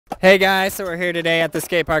Hey guys, so we're here today at the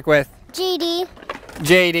skate park with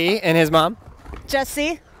JD and his mom,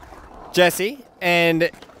 Jesse,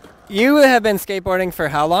 and you have been skateboarding for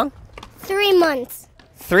how long? 3 months.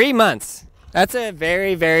 3 months. That's a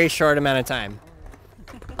very, very short amount of time.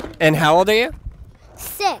 And how old are you?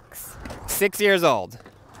 6. 6 years old.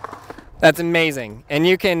 That's amazing. And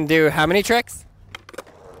you can do how many tricks?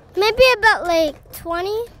 Maybe about like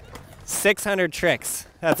 20. 600 tricks.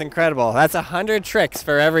 That's incredible. That's 100 tricks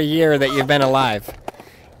for every year that you've been alive.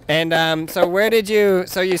 And so you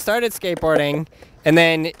started skateboarding and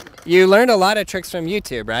then you learned a lot of tricks from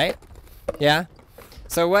YouTube, right? Yeah?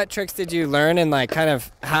 So what tricks did you learn and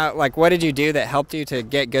what did you do that helped you to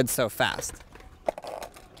get good so fast?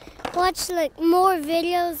 Watch like more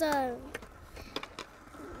videos of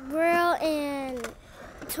Brill and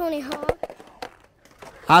Tony Hawk.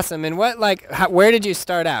 Awesome. And where did you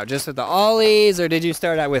start out? Just with the ollies, or did you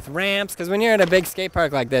start out with ramps? Because when you're at a big skate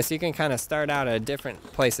park like this, you can kind of start out at different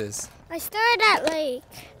places. I started at like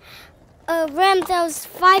a ramp that was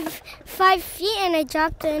 5 feet, and I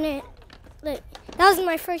dropped in it. Like that was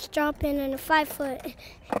my first drop in a 5 foot.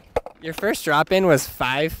 Your first drop in was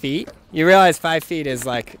 5 feet? You realize 5 feet is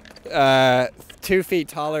like 2 feet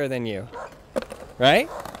taller than you, right?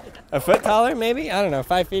 A foot taller, maybe? I don't know.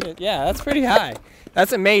 5 feet. Yeah, that's pretty high.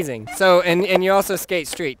 That's amazing. So, and you also skate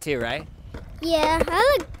street too, right? Yeah,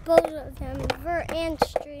 I like both of them, vert and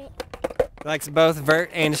street. Likes both vert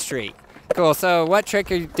and street. Cool. So, what trick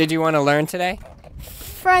did you want to learn today?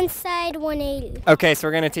 Front side 180. Okay, so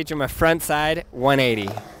we're gonna teach him a front side 180.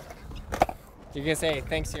 You're gonna say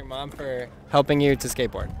thanks to your mom for helping you to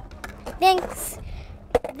skateboard. Thanks,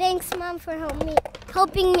 Mom, for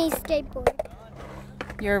helping me skateboard.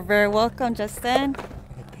 you're very welcome, Justin.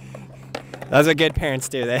 That's what good parents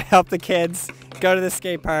do. They help the kids go to the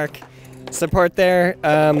skate park, support their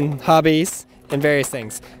hobbies and various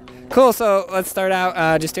things. Cool, so let's start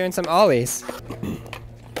out just doing some ollies.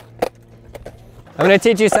 I'm gonna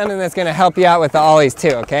teach you something that's gonna help you out with the ollies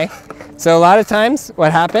too, okay? So a lot of times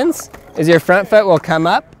what happens is your front foot will come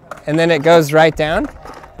up and then it goes right down.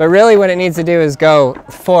 But really what it needs to do is go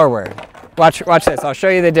forward. Watch this, I'll show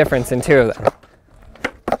you the difference in two of them.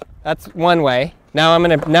 That's one way. Now I'm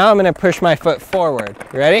gonna push my foot forward.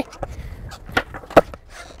 You ready?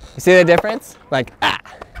 You see the difference? Like, ah.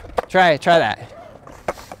 Try that.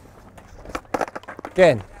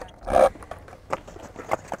 Good.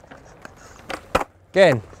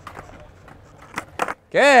 Good.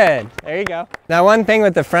 Good. There you go. Now one thing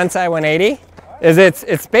with the frontside 180 is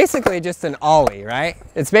it's basically just an ollie, right?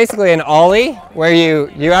 It's basically an ollie where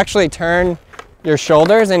you actually turn your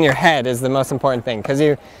shoulders and your head is the most important thing, because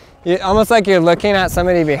you almost like you're looking at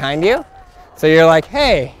somebody behind you. So you're like,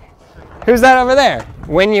 hey, who's that over there?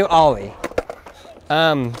 When you ollie.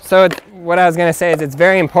 What I was gonna say is it's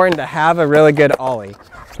very important to have a really good ollie.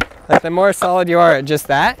 Like the more solid you are at just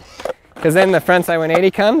that, because then the frontside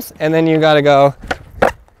 180 comes and then you gotta go,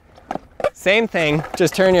 same thing,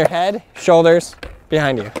 just turn your head, shoulders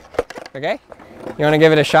behind you, okay? You wanna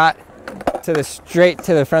give it a shot straight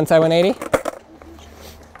to the frontside 180?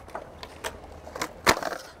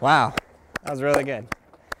 Wow, that was really good.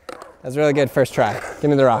 That was really good first try. Give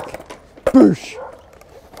me the rock. Boosh.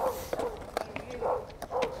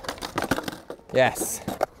 Yes.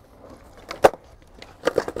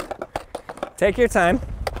 Take your time.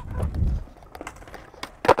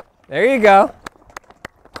 There you go.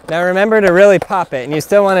 Now remember to really pop it, and you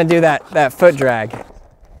still want to do that foot drag.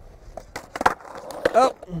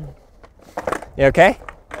 Oh. You okay?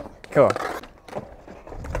 Cool.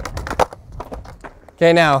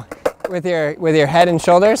 Okay, now with your head and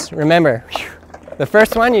shoulders, remember, the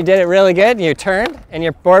first one you did it really good, you turned and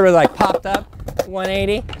your board was like popped up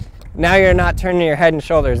 180. Now you're not turning your head and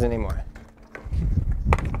shoulders anymore.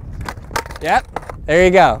 Yep, there you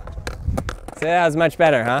go. See, that was much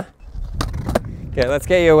better, huh? Okay, let's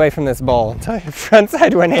get you away from this bowl.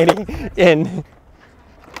 Frontside 180 in.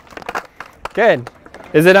 Good.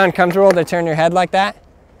 Is it uncomfortable to turn your head like that?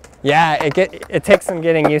 Yeah, it takes some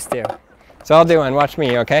getting used to. So I'll do one, watch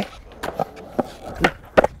me, okay?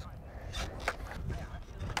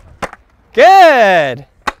 Good!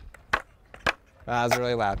 Wow, that was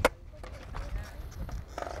really loud.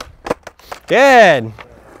 Good!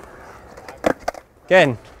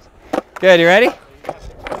 Good. Good, you ready?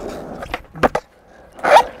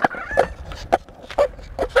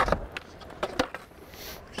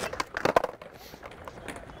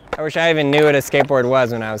 I wish I even knew what a skateboard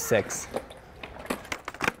was when I was 6.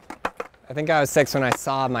 I think I was 6 when I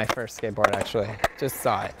saw my first skateboard, actually. Just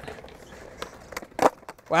saw it.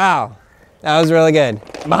 Wow, that was really good.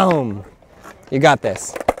 Boom. You got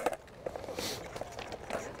this.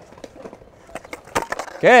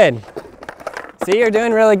 Good. See, you're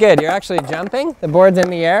doing really good. You're actually jumping. The board's in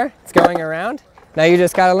the air. It's going around. Now you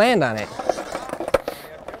just got to land on it.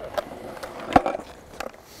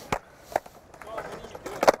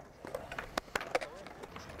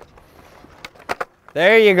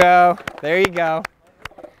 There you go. There you go.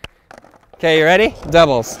 Okay, you ready?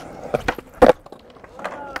 Doubles.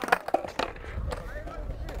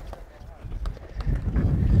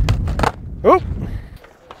 Oop.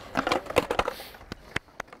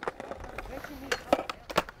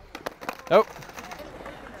 Oh.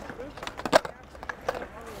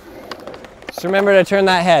 Just remember to turn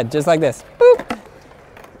that head, just like this. Boop.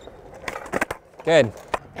 Good.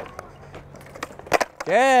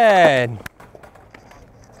 Good.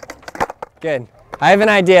 Good. I have an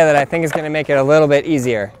idea that I think is going to make it a little bit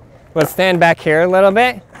easier. Let's stand back here a little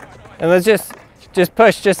bit, and let's just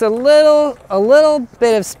push just a little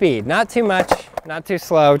bit of speed. Not too much, not too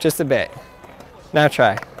slow, just a bit. Now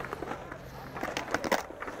try.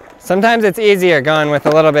 Sometimes it's easier going with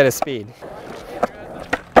a little bit of speed.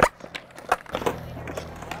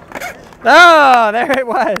 Oh, there it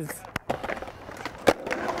was.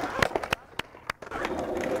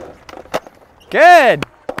 Good,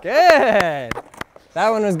 good. That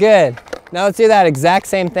one was good. Now let's do that exact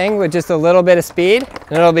same thing with just a little bit of speed,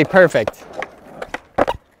 and it'll be perfect.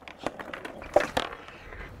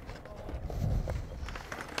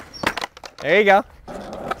 There you go.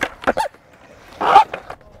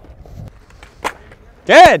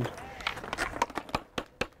 Good.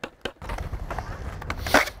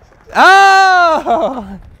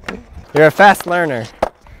 Oh! You're a fast learner.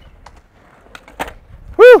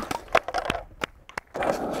 Woo!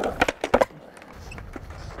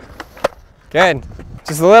 Good.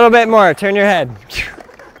 Just a little bit more. Turn your head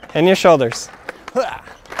and your shoulders.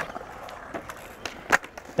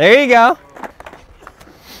 There you go.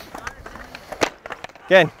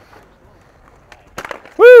 Good.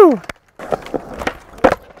 Woo!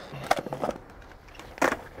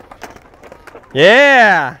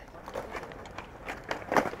 Yeah!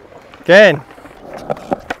 Good.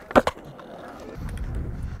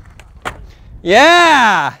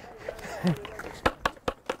 Yeah!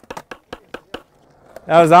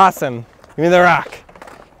 That was awesome. Give me the rock.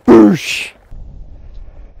 Boosh!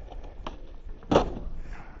 Do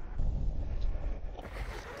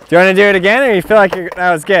you want to do it again, or you feel like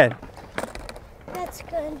that was good? That's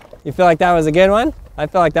good. You feel like that was a good one? I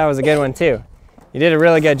feel like that was a good one too. You did a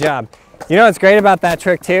really good job. You know what's great about that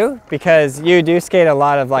trick too, because you do skate a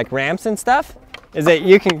lot of like ramps and stuff, is that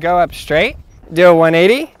you can go up straight, do a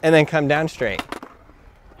 180, and then come down straight.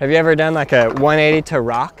 Have you ever done like a 180 to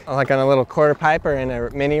rock, like on a little quarter pipe or in a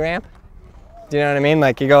mini ramp? Do you know what I mean?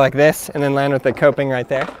 Like you go like this and then land with the coping right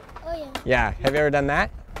there? Oh yeah. Yeah, have you ever done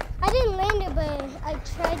that? I didn't land it, but I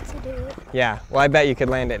tried to do it. Yeah, well I bet you could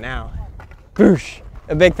land it now. Boosh!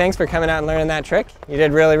 A big thanks for coming out and learning that trick. You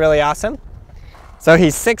did really, really awesome. So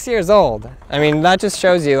he's 6 years old. I mean, that just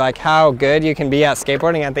shows you like how good you can be at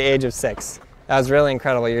skateboarding at the age of 6. That was really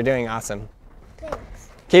incredible. You're doing awesome. Thanks.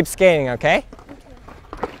 Keep skating, okay?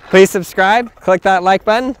 Please subscribe, click that like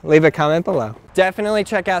button, leave a comment below. Definitely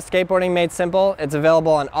check out Skateboarding Made Simple. It's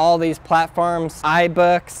available on all these platforms,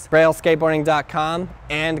 iBooks, brailleskateboarding.com,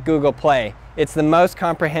 and Google Play. It's the most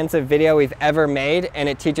comprehensive video we've ever made, and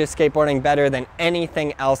it teaches skateboarding better than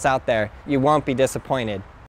anything else out there. You won't be disappointed.